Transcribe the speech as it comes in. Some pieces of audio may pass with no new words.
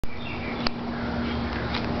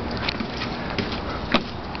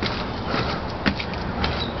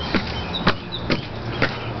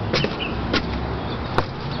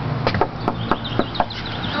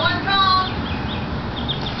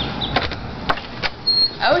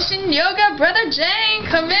Ocean Yoga, Brother Jane,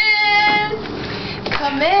 come in.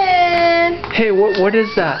 Come in. Hey, what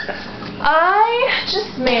is that? I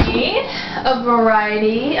just made a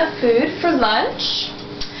variety of food for lunch.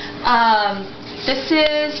 This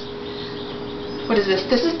is, what is this?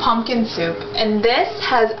 This is pumpkin soup, and this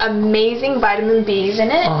has amazing vitamin B's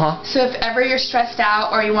in it. So if ever you're stressed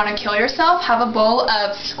out or you want to kill yourself, have a bowl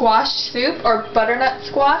of squash soup or butternut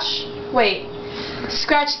squash. Wait,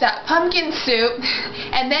 scratch that, pumpkin soup,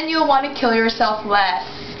 and then you'll want to kill yourself less.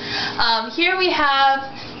 Here we have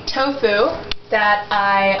tofu that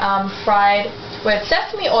I fried with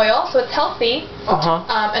sesame oil, so it's healthy.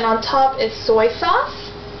 And on top is soy sauce,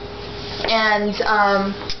 and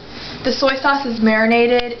the soy sauce is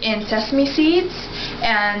marinated in sesame seeds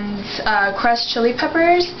and crushed chili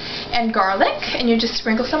peppers and garlic, and you just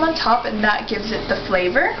sprinkle some on top, and that gives it the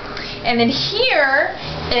flavor. And then here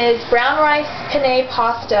is brown rice penne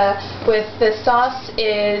pasta with the sauce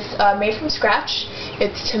is made from scratch.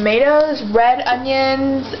 It's tomatoes, red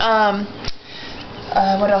onions,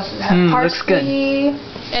 what else does it have? Parsley,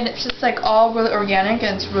 and it's just like all really organic,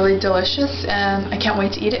 and it's really delicious, and I can't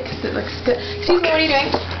wait to eat it because it looks good. Excuse me, what are you doing?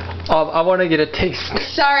 I want to get a taste.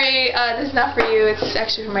 Sorry, this is not for you. It's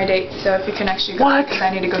actually for my date, so if you can actually go, because I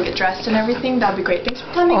need to go get dressed and everything, that'd be great. Thanks for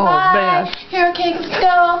coming. Bye. Man. Here, okay, let's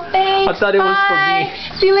go. Thanks. I thought it was for me.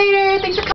 See you later. Thanks for coming.